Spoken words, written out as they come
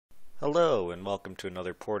Hello and welcome to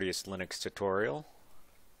another Porteus Linux tutorial.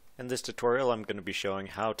 In this tutorial I'm going to be showing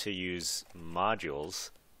how to use modules.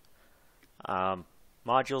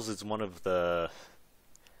 Modules is one of the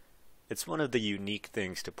unique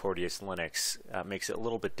things to Porteus Linux. Makes it a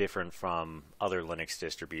little bit different from other Linux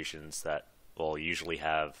distributions that will usually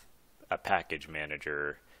have a package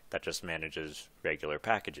manager that just manages regular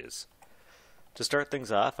packages. To start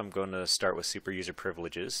things off, I'm going to start with super user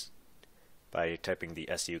privileges by typing the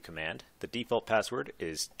su command. The default password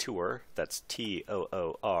is toor, that's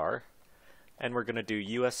T-O-O-R, and we're going to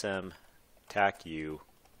do usm tacu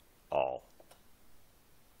all,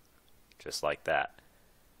 just like that.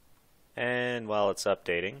 And while it's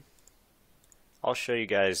updating, I'll show you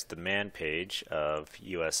guys the man page of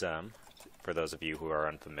USM, for those of you who are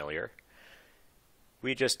unfamiliar.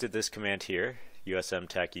 We just did this command here, usm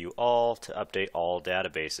tacu all, to update all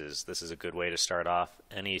databases. This is a good way to start off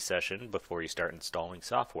any session before you start installing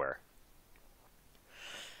software.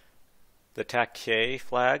 The tac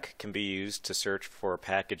flag can be used to search for a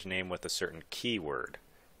package name with a certain keyword.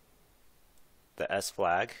 The S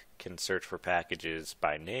flag can search for packages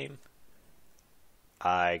by name.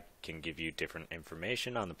 I can give you different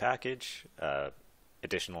information on the package,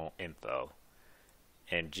 additional info.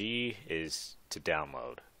 And G is to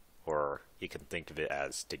download, or you can think of it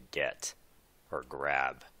as to get or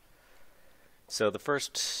grab. So the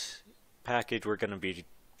first package we're going to be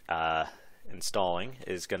installing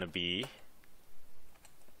is going to be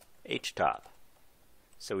htop.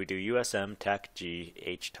 So we do usm tacg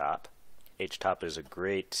htop. Htop is a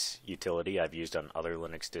great utility I've used on other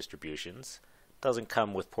Linux distributions. Doesn't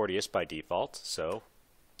come with Porteus by default, so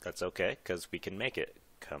that's okay because we can make it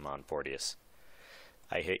come on Porteus.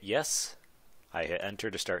 I hit yes. I hit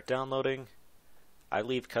enter to start downloading. I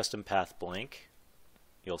leave custom path blank.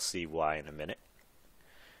 You'll see why in a minute.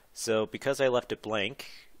 So because I left it blank,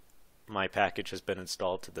 my package has been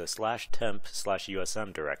installed to the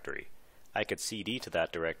 /temp/usm directory. I could cd to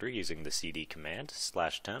that directory using the cd command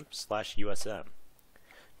 /temp/usm.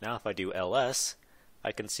 Now if I do ls,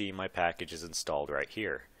 I can see my package is installed right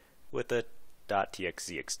here with a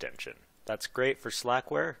 .txt extension. That's great for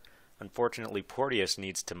Slackware. Unfortunately, Porteus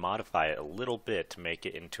needs to modify it a little bit to make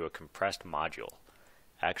it into a compressed module.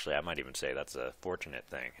 Actually, I might even say that's a fortunate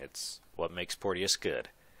thing. It's what makes Porteus good.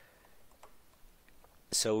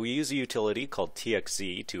 So we use a utility called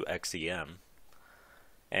txz to xem,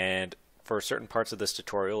 and for certain parts of this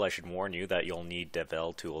tutorial I should warn you that you'll need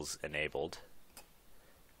devel tools enabled.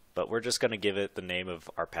 But we're just going to give it the name of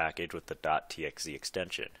our package with the .txz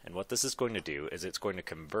extension. And what this is going to do is it's going to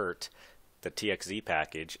convert the txz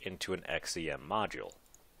package into an xem module.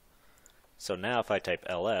 So now if I type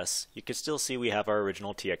ls, you can still see we have our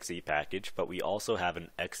original txz package, but we also have an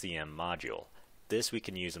xem module. This we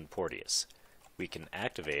can use in Porteus. We can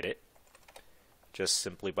activate it just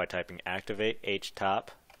simply by typing activate htop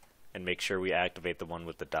and make sure we activate the one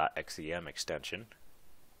with the .xem extension.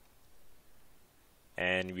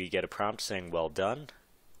 And we get a prompt saying well done.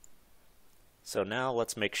 So now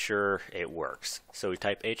let's make sure it works. So we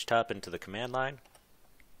type htop into the command line.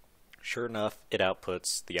 Sure enough, it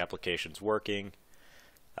outputs the application's working.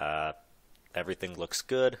 Everything looks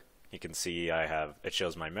good. You can see it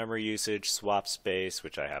shows my memory usage, swap space,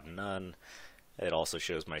 which I have none. It also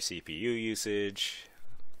shows my CPU usage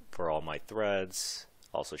for all my threads.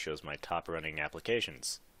 Also shows my top running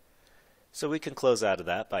applications. So we can close out of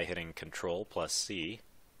that by hitting Control+C.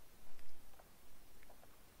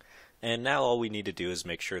 And now all we need to do is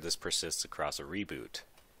make sure this persists across a reboot.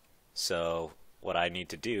 So what I need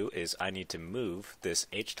to do is I need to move this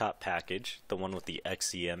htop package, the one with the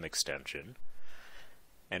xem extension,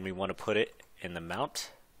 and we want to put it in the mount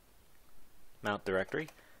directory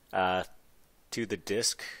to the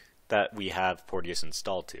disk that we have Porteus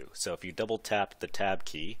installed to. So if you double tap the tab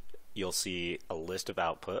key, you'll see a list of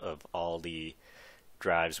output of all the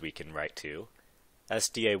drives we can write to.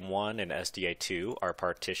 SDA1 and SDA2 are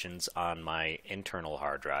partitions on my internal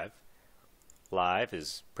hard drive. Live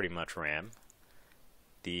is pretty much RAM.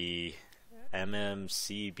 The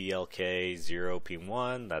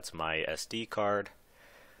MMCBLK0P1, that's my SD card.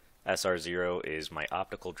 SR0 is my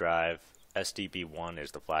optical drive. SDB1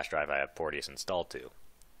 is the flash drive I have Porteus installed to.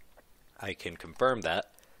 I can confirm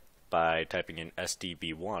that by typing in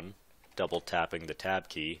SDB1, double tapping the tab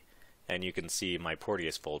key, and you can see my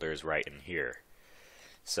Porteus folder is right in here.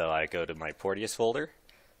 So I go to my Porteus folder,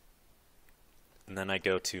 and then I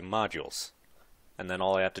go to modules, and then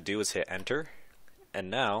all I have to do is hit enter.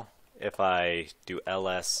 And now if I do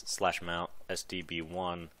ls/mount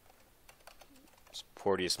sdb1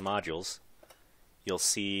 Porteus modules, you'll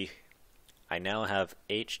see I now have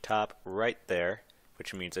htop right there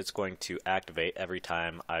which means it's going to activate every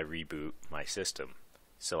time I reboot my system.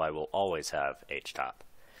 So I will always have htop.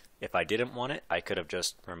 If I didn't want it, I could have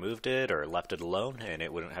just removed it or left it alone and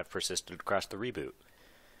it wouldn't have persisted across the reboot.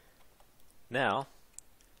 Now,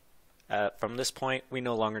 from this point, we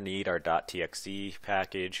no longer need our .txt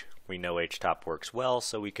package. We know htop works well,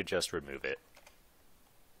 so we could just remove it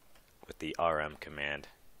with the rm command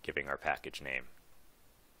giving our package name.